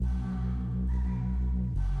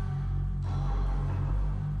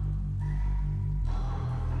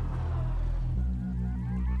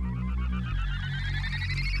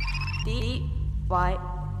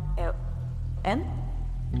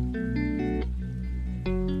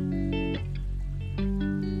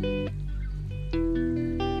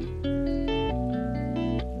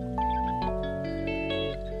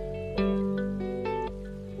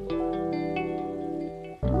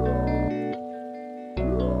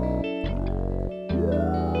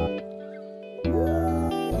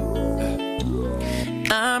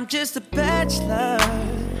I'm just a bachelor,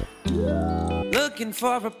 looking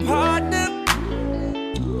for a partner,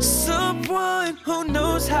 someone who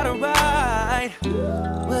knows how to ride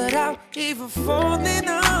without even falling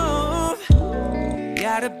off.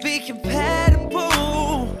 Gotta be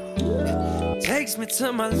compatible, takes me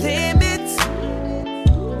to my limits.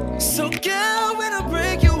 So girl, when I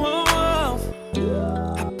break you off,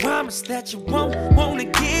 I promise that you won't wanna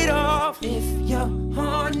get off. If you're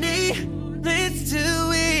horny, let's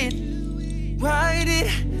do it. Ride it,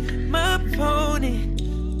 my pony,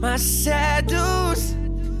 my saddle's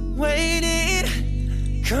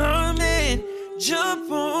waiting. Come and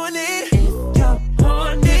jump on it.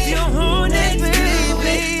 If you're horny,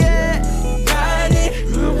 baby, yeah. Ride it,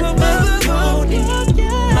 my pony,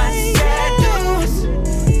 my saddle's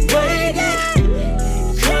waiting.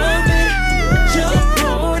 Come and jump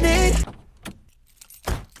on it.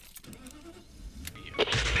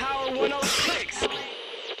 Power 106.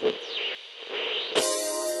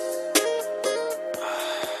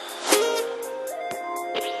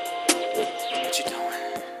 What you doing?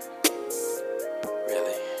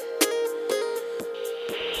 Really?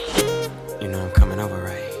 You know I'm coming over,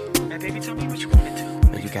 right? Hey, baby, tell me what you want to do.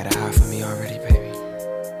 But you got a high for me already, baby.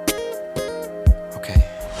 Okay.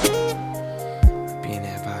 Be in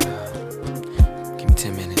there about, give me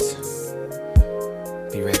 10 minutes.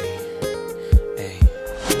 Be ready. Hey,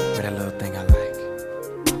 with that little thing I like.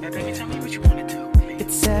 Hey, baby, tell me what you want to do.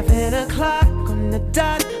 It's 7 o'clock on the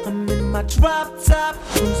dot. I'm in my drop top,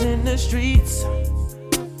 cruising the streets.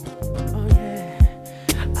 Oh yeah,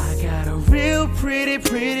 I got a real pretty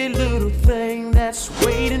little thing that's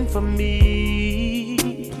waiting for me.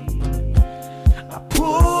 I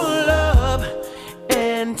pull up,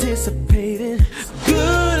 anticipating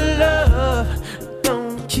good love.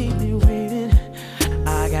 Don't keep me waiting.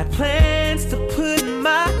 I got plans to put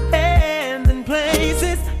my hand in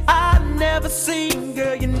places I've never seen.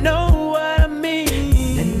 Girl, you know what I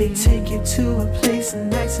mean. Let me take you to a place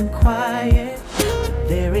nice and quiet.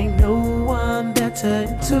 There ain't no one there to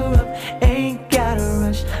interrupt. Ain't gotta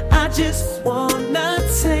rush. I just wanna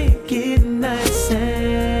take it nice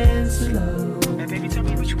and slow. Hey, baby, tell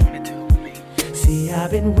me what you want to do. See,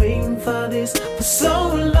 I've been waiting for this for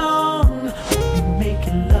so long. We'll be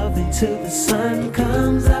making love until the sun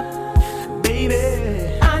comes up.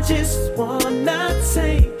 Baby, I just wanna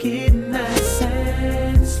take it nice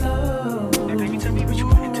and slow. Hey, baby, tell me what you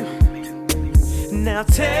want to do. Now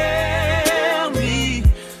tell me,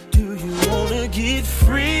 do you wanna get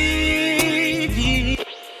free?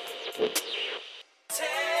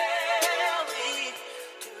 Tell me,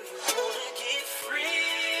 do you wanna get free?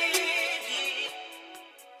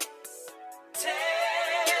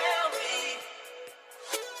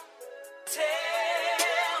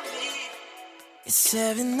 Tell me. It's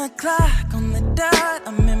 7 o'clock on the dot.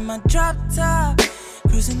 I'm in my drop top,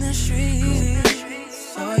 cruising the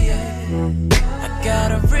streets. Oh yeah, I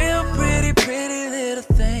got a real pretty little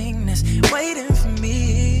thing that's waiting for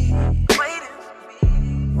me.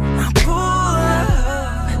 I pull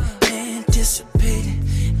up, anticipating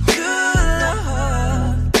good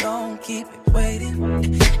love. Don't keep it waiting.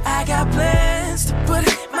 I got plans to put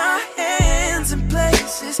my hands in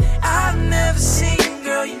places I've never seen.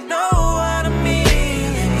 Girl, you know what I mean.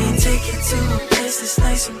 Let me take you to a place that's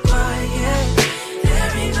nice and quiet.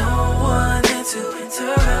 There ain't no one there to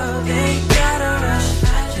interrupt. Ain't gotta rush. I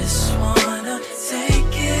just wanna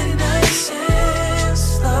take it nice and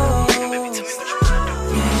slow. Yeah,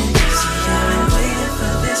 see, I've been waiting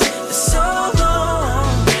for this for so long.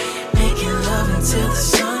 Making love until the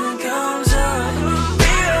sun comes up.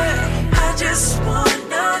 Baby, I just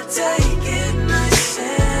wanna take it nice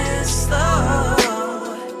and slow.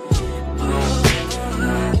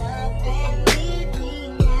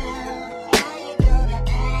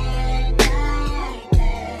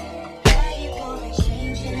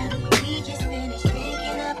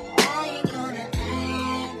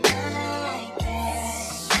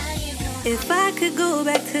 If I could go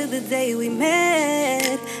back to the day we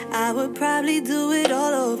met, I would probably do it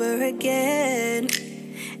all over again.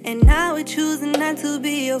 And I would choose not to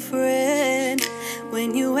be your friend.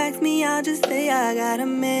 When you ask me, I'll just say I got a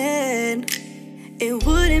man. It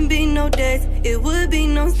wouldn't be no dates, it would be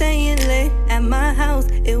no staying late at at my house.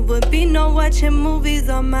 It would be no watching movies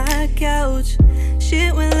on my couch.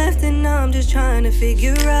 Shit went left and now I'm just trying to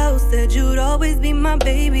figure out. Said you'd always be my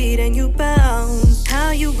baby, then you bounced.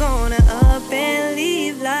 How you gonna up and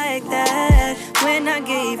leave like that when I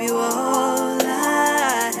gave you all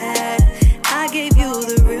I had? I gave you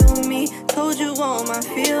the real me, told you all my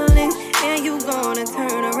feelings, and you gonna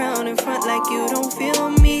turn around in front like you don't feel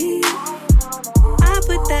me. I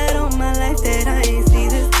put that on my life that I ain't see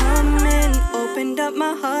this coming. Opened up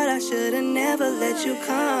my heart, I should've never let you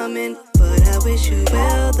come in. But I wish you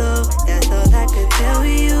well though, that's all I could tell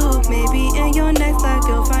you. Maybe in your next life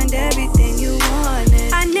you'll find everything you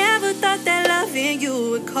wanted. I never thought that loving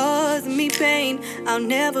you would cause me pain. I'll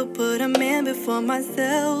never put a man before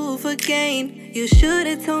myself again. You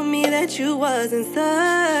should've told me that you wasn't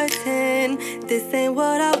certain. This ain't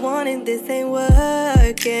what I wanted, this ain't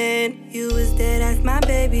working. You was dead as my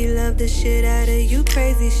baby, love the shit out of you.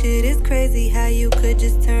 Crazy shit is crazy how you could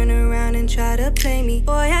just turn around and try to play me.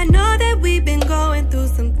 Boy, I know that we've been going through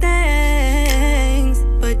some things,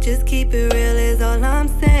 but just keep it real is all I'm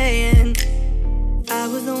saying. I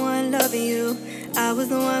was the one loving you, I was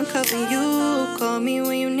the one covering you. Call me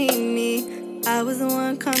when you need me, I was the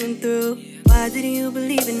one coming through. Why didn't you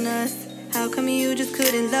believe in us? How come you just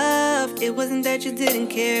couldn't love? It wasn't that you didn't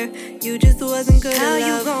care, you just wasn't good at love.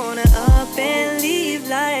 How you gonna up and leave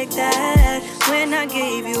like that when I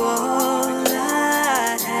gave you all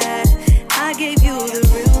I had? I gave you the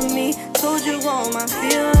real me, told you all my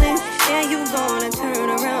feelings, and you gonna turn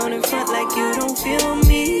around in front like you don't feel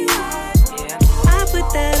me. I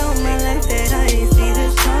put that on my life that I ain't see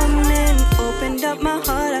this coming. Opened up my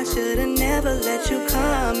heart, I should've never let you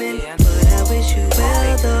come in. But I wish you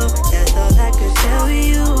well though, that's all I could tell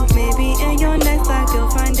you. Maybe in your next life you'll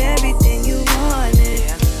find everything you wanted.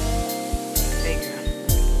 Hey girl,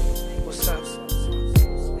 what's up?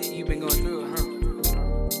 You been going through it, huh?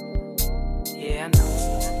 Yeah, I know.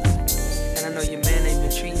 And I know your man ain't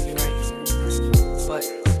been treating you right, but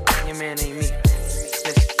your man ain't me.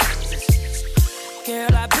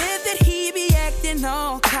 Girl, I bet that he be acting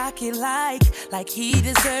all cocky like he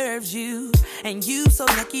deserves you, and you so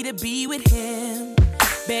lucky to be with him.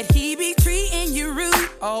 Bet he be treating you rude,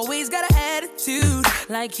 always got an attitude,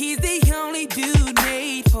 like he's the only dude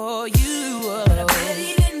made for you. But I bet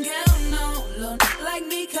he didn't count no love like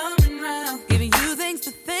me coming round, giving you things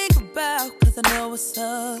to think about, cause I know what's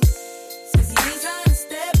up. Since he ain't trying to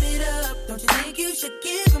step it up, don't you think you should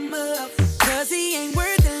give him up? Cause he ain't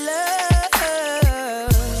worth the love.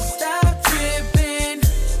 Stop tripping,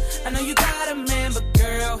 I know you got a man, but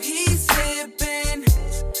girl, he's slipping.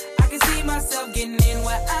 I can see myself getting in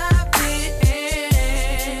where I've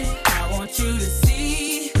been. I want you to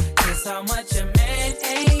see just how much a man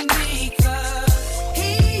ain't me, cause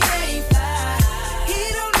he ain't fly,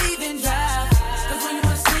 he don't even drive. Cause when you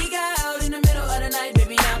wanna sneak out in the middle of the night,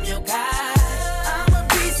 baby, I'm your guy. I'm a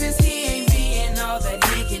beast since he ain't being all that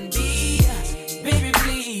he can be. Baby,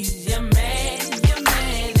 please, your man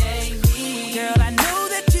ain't me. Girl, I know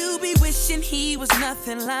that you be wishing he was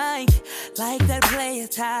nothing like that player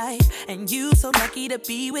type, and you so lucky to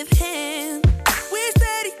be with him. Wish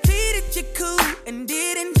that he treated you cool and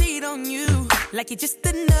didn't cheat on you, like you're just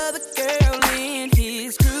another girl in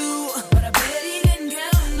his crew. But I bet he didn't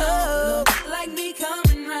count no like me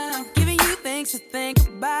coming round, giving you things to think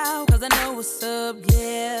about, cause I know what's up,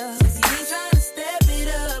 yeah. Since he ain't trying to step it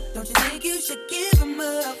up, don't you think you should give him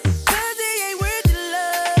up? Cause he ain't worth the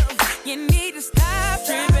love, you need to stop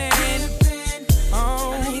tripping.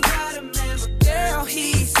 Oh, I know you got a man, but girl,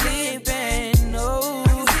 he's slipping. Oh,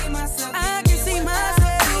 I can see myself.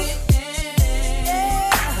 Yeah.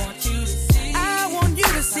 I want you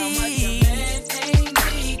to see. He ain't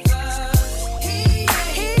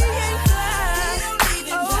fly.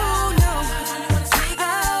 Oh no.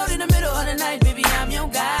 Out in the middle of the night, baby, I'm your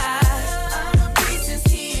guy. I'm a beast since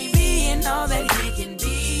he ain't being all that he can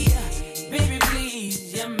be. Baby,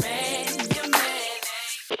 please, your man.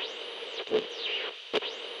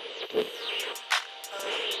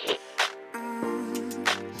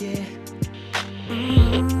 Yeah.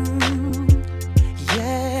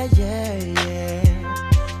 Yeah, yeah, yeah.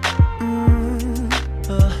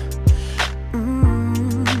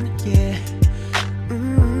 Yeah.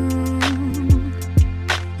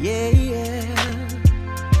 Yeah, yeah.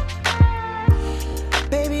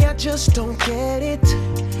 Baby, I just don't get it.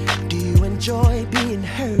 Do you enjoy being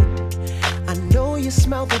hurt? I know you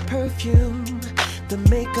smell the perfume, the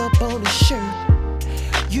makeup on his shirt.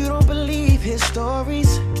 You don't believe his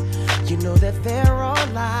stories, you know that there are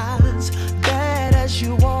lies. Bad as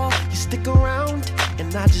you are, you stick around,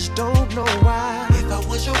 and I just don't know why. If I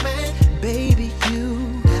was your man, baby, you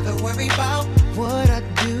never worry about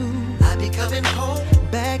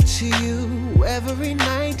to you every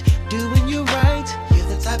night, doing you right. You're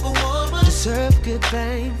the type of woman deserve good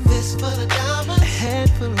fame. This for the diamonds, a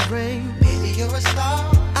head full of rain. Baby, you're a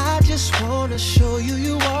star. I just wanna show you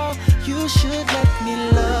you are. You should let me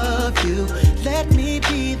love you. Let me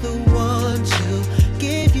be the one to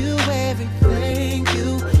give you everything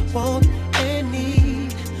you want and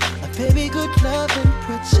need. A very good love and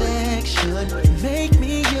protection. Make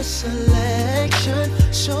me your selection.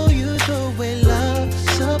 Show you the way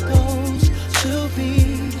love's supposed to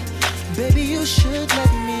be. Baby, you should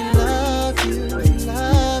let me love you,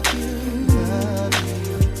 love you, love you,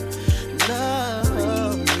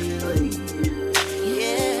 love you.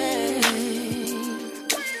 Yeah.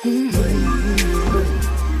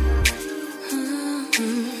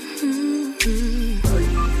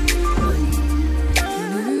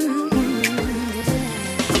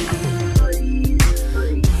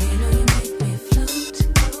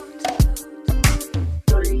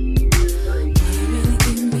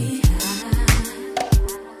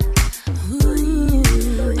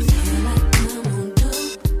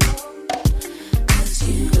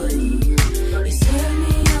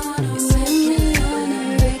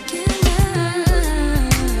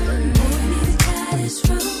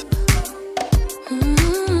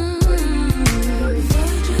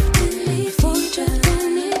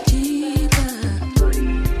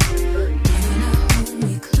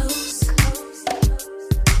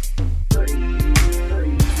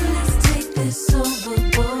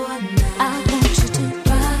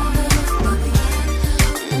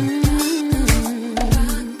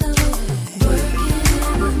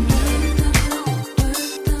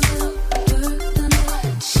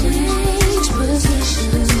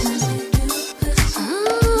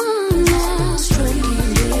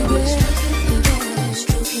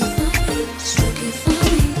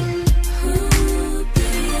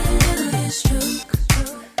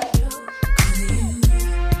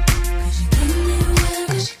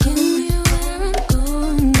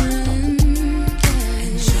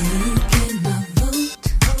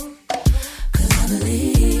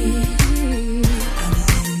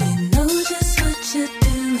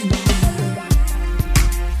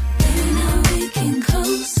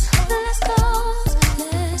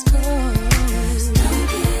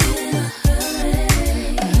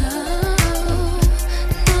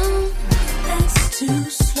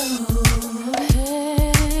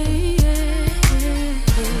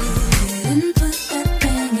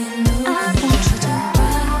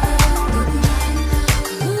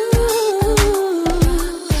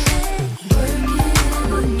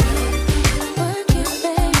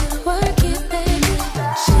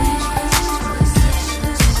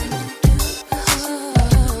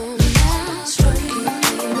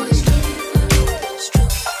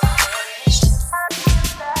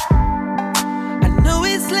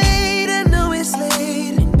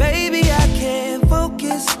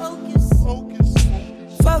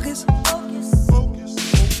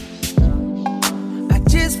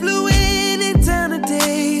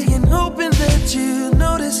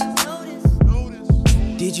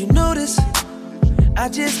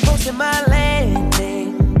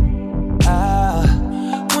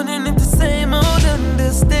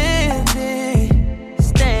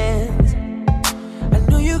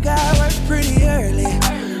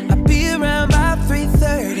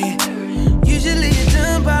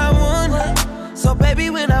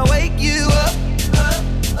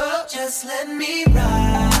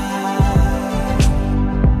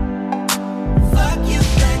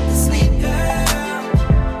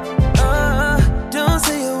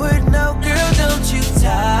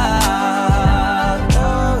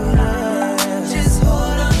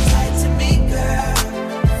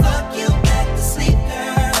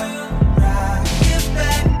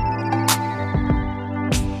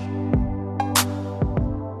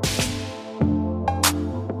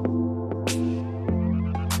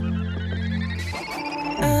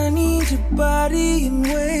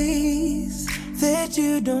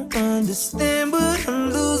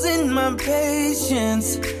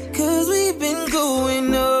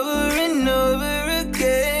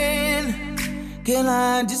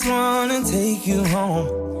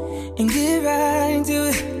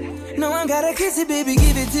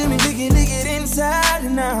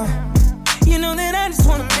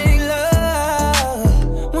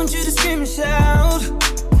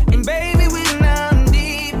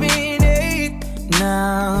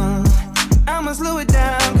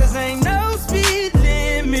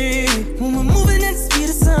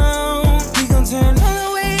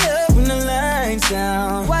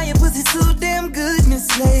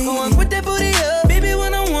 Going with that booty up, baby,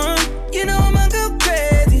 when I want, you know I'ma go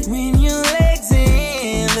crazy. When your legs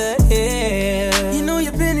in the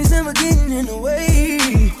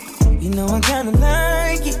know I kinda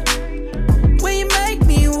like it when you make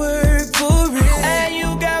me work for it. Hey, you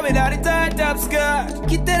got me all the tied up skirt.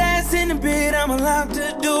 Get that ass in the bed, I'ma lock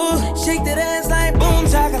the door. Shake that ass like boom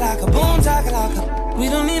chakalaka, boom chakalaka. We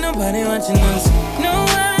don't need nobody watching us. No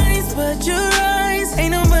eyes but your eyes.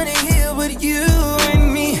 Ain't nobody here but you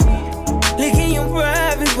and me. Licking your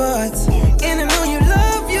private parts, and I know you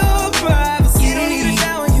love your privacy. You don't need a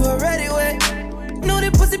shower, you already wet. Know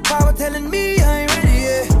that pussy power telling me I ain't ready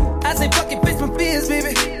yet. I say fuck it, face my fears,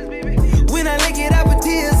 baby. When I lick it, I put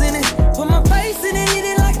tears in it. Put my face in it, eat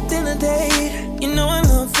it like a dinner date. You know I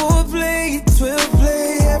love foreplay, 12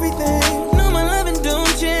 play, everything. No, my loving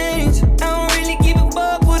don't change. I don't really give a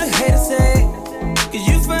fuck what a hater say. Cause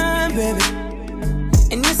you fine, baby.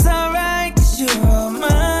 And it's alright, cause you're all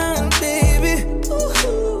mine, baby.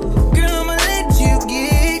 Girl, I'ma let you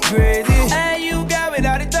get crazy. Hey, you got it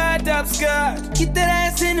all the tied up skirt. Get that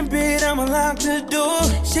ass in the bed, I'ma lock the door.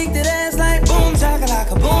 Shake that ass like boom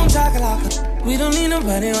chakalaka, boom chakalaka. We don't need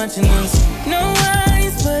nobody watching us. No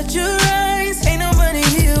eyes but your eyes. Ain't nobody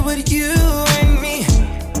here but you and me.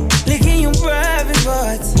 Licking your private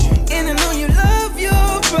parts, and I know you love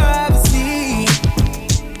your privacy.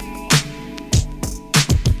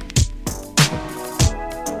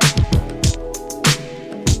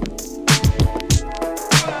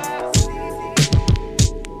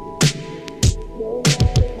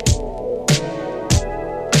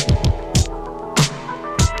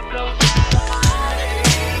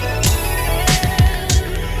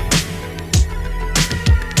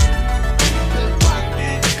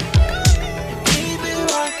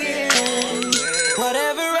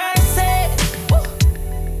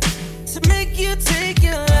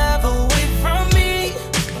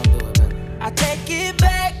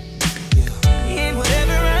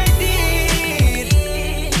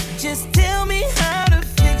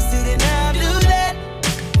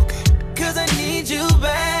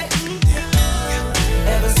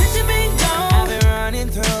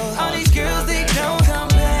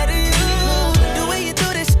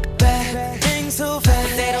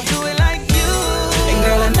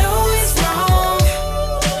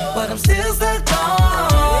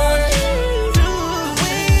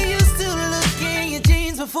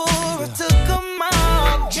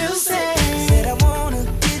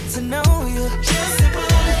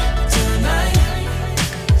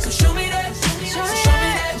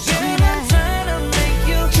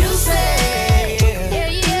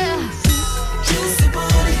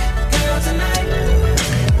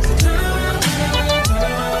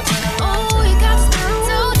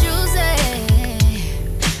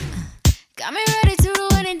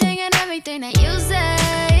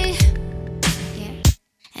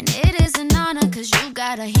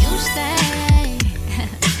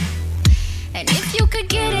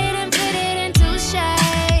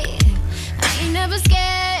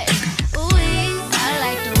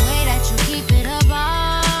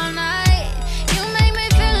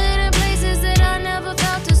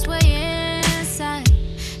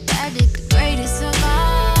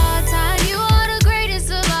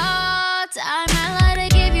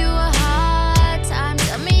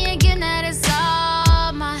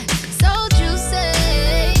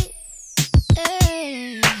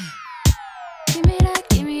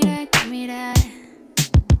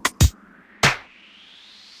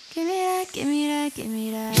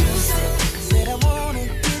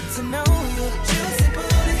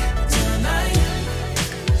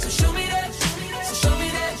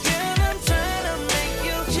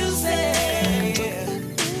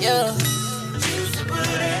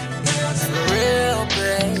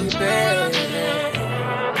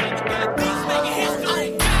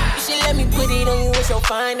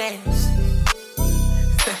 Finance.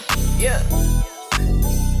 Yeah.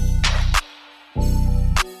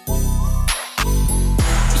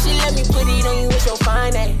 You should let me put it on you with your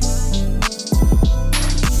finance.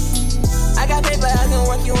 I got paper, I can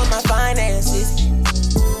work you on my finances.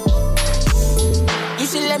 You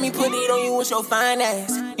should let me put it on you with your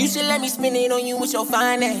finance. You should let me spend it on you with your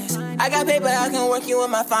finance. I got paper, I can work you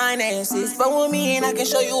on my finances. Fuck with me and I can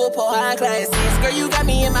show you a poor high classes. Girl, you got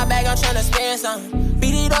me in my bag, I'm tryna spend some.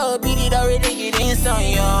 Beat it up, really get in some,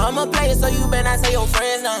 yeah. I'm a player, so you better not tell your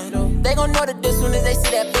friends nothing. They gon' know that as soon as they see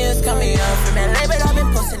that Benz coming up. From LA, but I've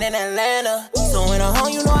been posting in Atlanta. So when I'm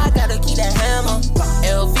home, you know I gotta keep that hammer.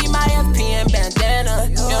 LV, my FP, and bandana.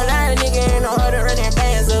 Yo, that nigga ain't no her to run that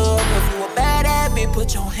bands up. If you a bad ass bitch,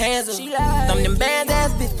 put your hands up. Thumb them bad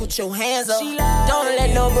ass bitch, put your hands up. Don't let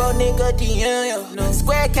no bro nigga DM you.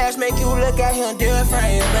 Square cash make you look at him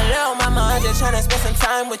different. But little mama, I'm just tryna spend some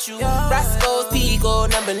time with you. Roscoe's P, gold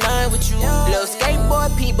number 9 with you. Little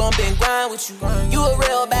skateboard P, bumpin' grind with you. You a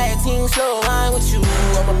real bad team, slow wine with you.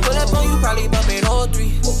 I'ma pull up on you, probably bumping all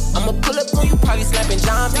three. I'ma pull up on you, probably slapping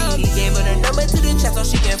John B. Gave her the number to the chat so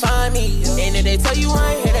she can find me. And if they tell you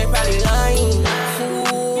I ain't here, they probably lying.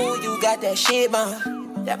 Ooh, you got that shit,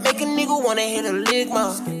 man. That make a nigga wanna hit a lick,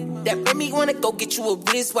 man. That make me wanna go get you a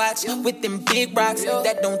wristwatch with them big rocks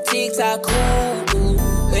that don't tick-tock. Ooh,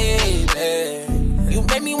 baby. You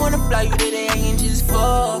make me wanna fly you today and just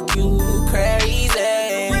fuck you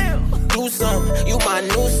crazy. Do something, you my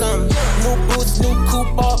new something. New boots, new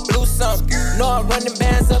coupe, all blue something. No, I run them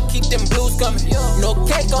bands up, keep them blues coming. No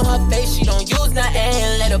cake on her face, she don't use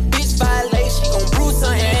nothing. Let a bitch violate, she gon' bruise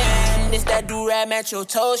something. This that do-rag match your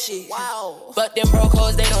toe shit. Wow. But them broke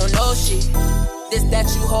hoes, they don't know shit. This that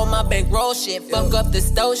you hold my bankroll shit. Fuck up the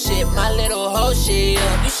stove shit, my little hoe shit.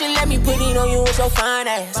 You should let me put it on you with your fine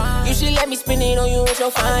ass. You should let me spin it on you with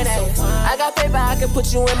your fine ass. I got paper, I can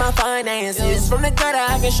put you in my finances. From the gutter,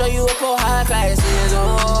 I can show you a pro high classes.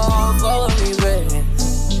 Oh, follow me, baby.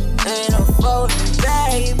 Ain't no follow me,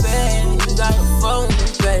 baby. You gotta follow me,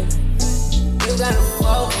 baby. You gotta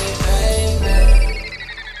follow me, baby.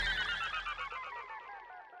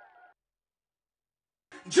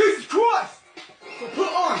 Jesus Christ! So put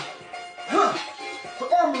on,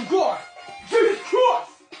 the armor of God. Jesus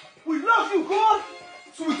Christ! We love you, God!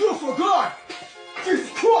 So we do it for God. Jesus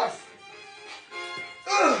Christ!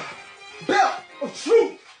 Belt of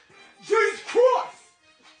truth. Jesus Christ!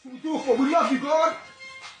 So we do it for, we love you, God.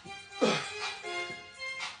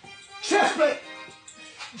 Chest plate.